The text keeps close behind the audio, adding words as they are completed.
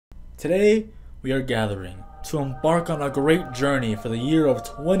Today, we are gathering to embark on a great journey for the year of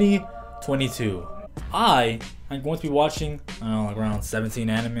 2022. I am going to be watching, I don't know, like around 17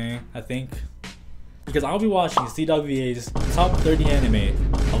 anime, I think. Because I'll be watching CDawgVA's top 30 anime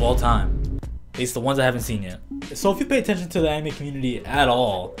of all time. At least the ones I haven't seen yet. So if you pay attention to the anime community at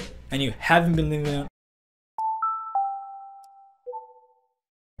all, and you haven't been living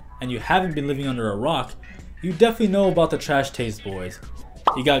under a rock, you definitely know about the Trash Taste Boys.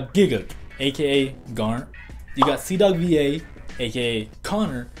 You got Giga, aka Garnt. You got CDawgVA, aka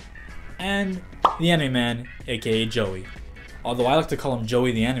Connor, and the Anime Man, aka Joey. Although I like to call him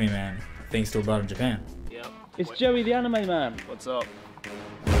Joey the Anime Man, thanks to a brother in Japan. Yep. It's Joey the Anime Man. What's up?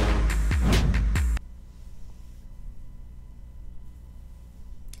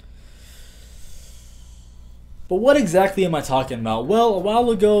 But what exactly am I talking about? Well, a while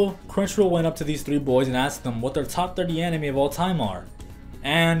ago, Crunchyroll went up to these three boys and asked them what their top 30 anime of all time are.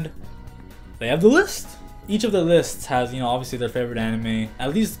 And they have the list. Each of the lists has, obviously their favorite anime.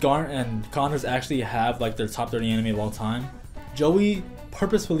 At least Garnt and Connor's actually have like their top 30 anime of all time. Joey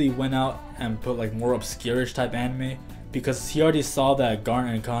purposefully went out and put like more obscure-ish type anime because he already saw that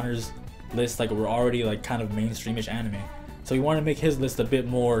Garnt and Connor's list like were already like kind of mainstreamish anime. So he wanted to make his list a bit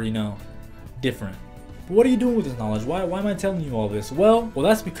more, different. But what are you doing with this knowledge? Why am I telling you all this? Well,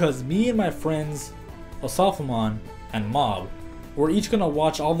 that's because me and my friends Osafamon and Mob, we're each gonna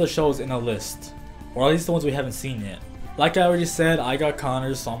watch all the shows in a list. Or at least the ones we haven't seen yet. Like I already said, I got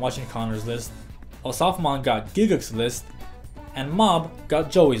Connor's, so I'm watching Connor's list. Osafamon got Giguk's list, and Mob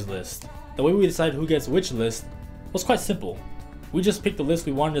got Joey's list. The way we decided who gets which list was quite simple. We just picked the list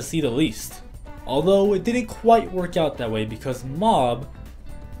we wanted to see the least. Although it didn't quite work out that way because Mob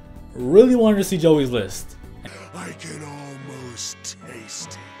really wanted to see Joey's list. I can almost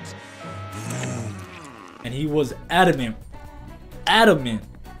taste it. And he was adamant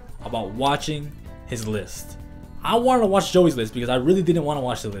about watching his list. I wanted to watch Joey's list because I really didn't want to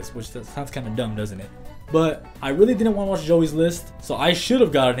watch the list, which sounds kind of dumb, doesn't it? But I really didn't want to watch Joey's list, so I should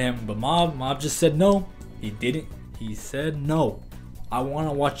have gotten him, but Mob just said no. He didn't. He said no. I want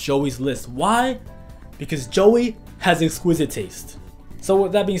to watch Joey's list. Why? Because Joey has exquisite taste. So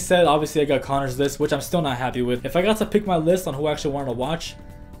with that being said, obviously I got Connor's list, which I'm still not happy with. If I got to pick my list on who I actually wanted to watch, it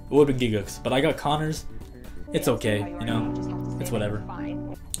would have been Giguk's, but I got Connor's. It's okay, it's whatever.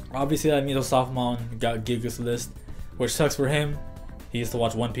 Obviously that means Osafamon got Giguk's list, which sucks for him. He used to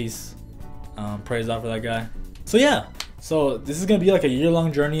watch One Piece. Praise out for that guy. So yeah, so this is gonna be like a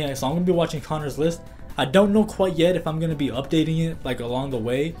year-long journey. So I'm gonna be watching Connor's list. I don't know quite yet if I'm gonna be updating it like along the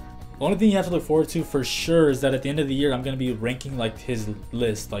way. The only thing you have to look forward to for sure is that at the end of the year I'm gonna be ranking like his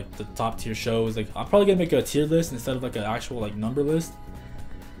list, like the top tier shows. Like I'm probably gonna make a tier list instead of like an actual like number list,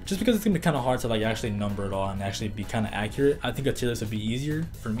 just because it's gonna be kind of hard to like actually number it all and actually be kind of accurate. I think a tier list would be easier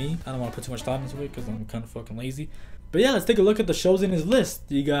for me. I don't want to put too much thought into it because I'm kind of fucking lazy. But yeah, let's take a look at the shows in his list.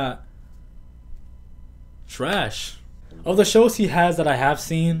 You got trash. Of the shows he has that I have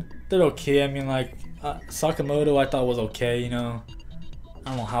seen, they're okay. I mean, like Sakamoto I thought was okay, I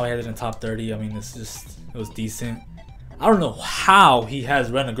don't know how he had it in top 30. I mean, it was decent. I don't know how he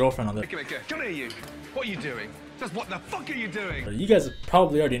has Rent a Girlfriend on there. Come here, you. What are you doing? Just what the fuck are you doing? You guys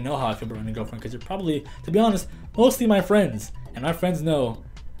probably already know how I feel about Rent a Girlfriend because you're probably, to be honest, mostly my friends. And my friends know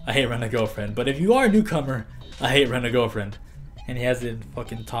I hate Rent a Girlfriend. But if you are a newcomer, I hate Rent a Girlfriend. And he has it in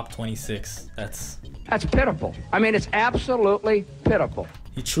fucking top 26. That's pitiful. I mean, it's absolutely pitiful.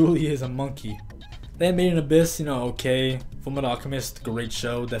 He truly is a monkey. Then Made in Abyss, okay. Fullmetal Alchemist, great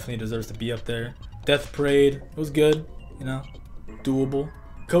show. Definitely deserves to be up there. Death Parade, it was good, doable.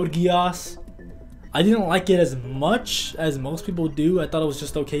 Code Geass, I didn't like it as much as most people do. I thought it was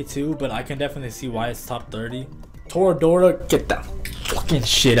just okay too, but I can definitely see why it's top 30. Toradora, get that fucking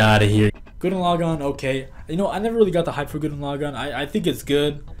shit out of here. Gurren Lagann, okay. I never really got the hype for Gurren Lagann. I think it's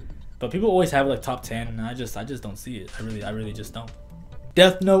good, but people always have it like top 10, and I just don't see it. I really just don't.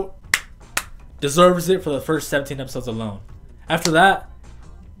 Death Note deserves it for the first 17 episodes alone. After that,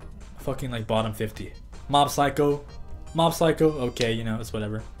 fucking like bottom 50. Mob Psycho, okay, it's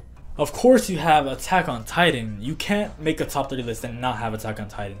whatever. Of course you have Attack on Titan. You can't make a top 30 list and not have Attack on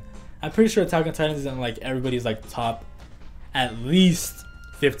Titan. I'm pretty sure Attack on Titan is in like everybody's like top at least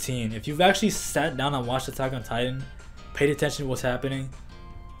 15. If you've actually sat down and watched Attack on Titan, paid attention to what's happening,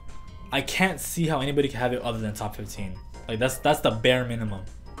 I can't see how anybody can have it other than top 15. Like that's the bare minimum.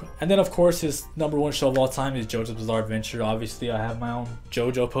 And then of course his #1 show of all time is JoJo's Bizarre Adventure. Obviously I have my own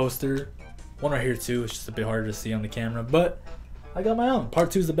JoJo poster. One right here too, it's just a bit harder to see on the camera, but I got my own. Part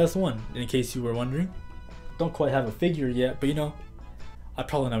 2 is the best one, in case you were wondering. Don't quite have a figure yet, but I'd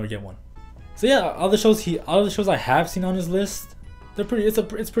probably never get one. So yeah, all the shows I have seen on his list, They're pretty.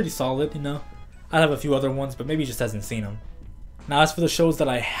 It's pretty solid, you know. I have a few other ones, but maybe he just hasn't seen them. Now, as for the shows that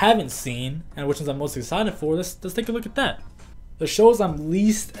I haven't seen and which ones I'm most excited for, let's take a look at that. The shows I'm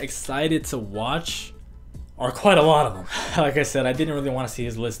least excited to watch are quite a lot of them. Like I said, I didn't really want to see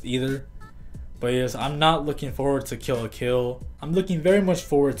his list either. But yes, I'm not looking forward to Kill la Kill. I'm looking very much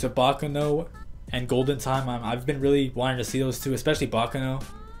forward to Baccano and Golden Time. I've been really wanting to see those two, especially Baccano.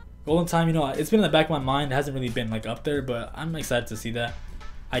 Golden Time, you know, it's been in the back of my mind. It hasn't really been like up there, but I'm excited to see that.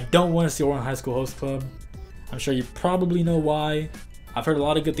 I don't want to see Ouran High School Host Club. I'm sure you probably know why. I've heard a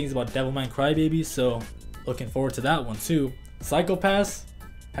lot of good things about Devilman Crybaby, so looking forward to that one too. Psycho Pass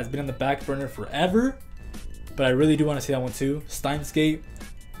has been on the back burner forever, but I really do want to see that one too. Steins Gate,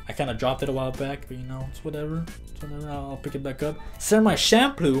 I kind of dropped it a while back, but you know, it's whatever. I'll pick it back up. Samurai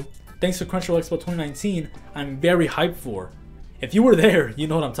Champloo, thanks to Crunchyroll Expo 2019, I'm very hyped for. If you were there, you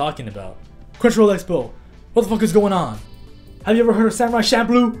know what I'm talking about. Crunchyroll Expo, what the fuck is going on? Have you ever heard of Samurai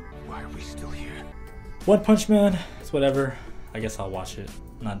Champloo? Why are we still here? One Punch Man, it's whatever. I guess I'll watch it.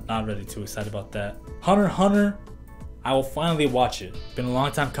 Not really too excited about that. Hunter x Hunter, I will finally watch it. Been a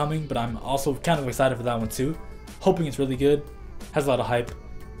long time coming, but I'm also kind of excited for that one too. Hoping it's really good. Has a lot of hype.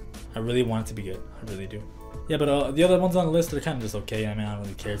 I really want it to be good. I really do. Yeah, but the other ones on the list are kind of just okay. I mean, I don't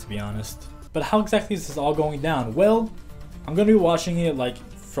really care, to be honest. But how exactly is this all going down? Well, I'm gonna be watching it like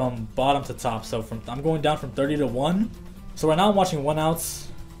from bottom to top. So I'm going down from 30 to 1. So right now I'm watching one outs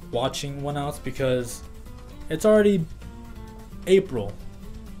because it's already April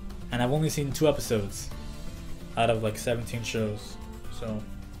and I've only seen 2 episodes out of like 17 shows. So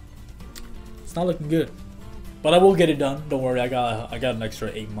it's not looking good. But I will get it done. Don't worry, I got an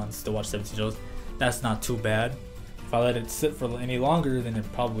extra 8 months to watch 17 shows. That's not too bad. If I let it sit for any longer, then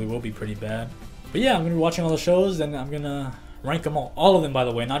it probably will be pretty bad. But yeah, I'm gonna be watching all the shows and I'm gonna rank them all of them, by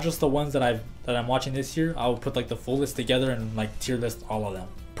the way, not just the ones that I'm watching this year. I'll put like the full list together and like tier list all of them.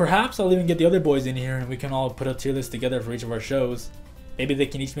 Perhaps I'll even get the other boys in here and we can all put a tier list together for each of our shows. Maybe they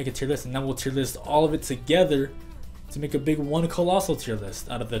can each make a tier list and then we'll tier list all of it together to make a big one colossal tier list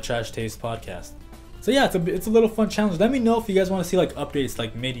out of the Trash Taste podcast. So yeah, it's a little fun challenge. Let me know if you guys want to see like updates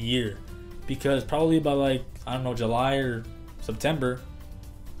like mid-year, because probably by like, I don't know, July or September,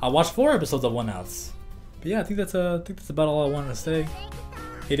 I'll watch 4 episodes of One Outs. But yeah, I think that's about all I wanted to say.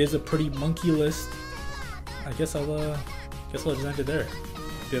 It is a pretty monkey list. I guess I'll just end it there.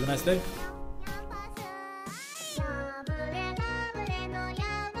 You have a nice day.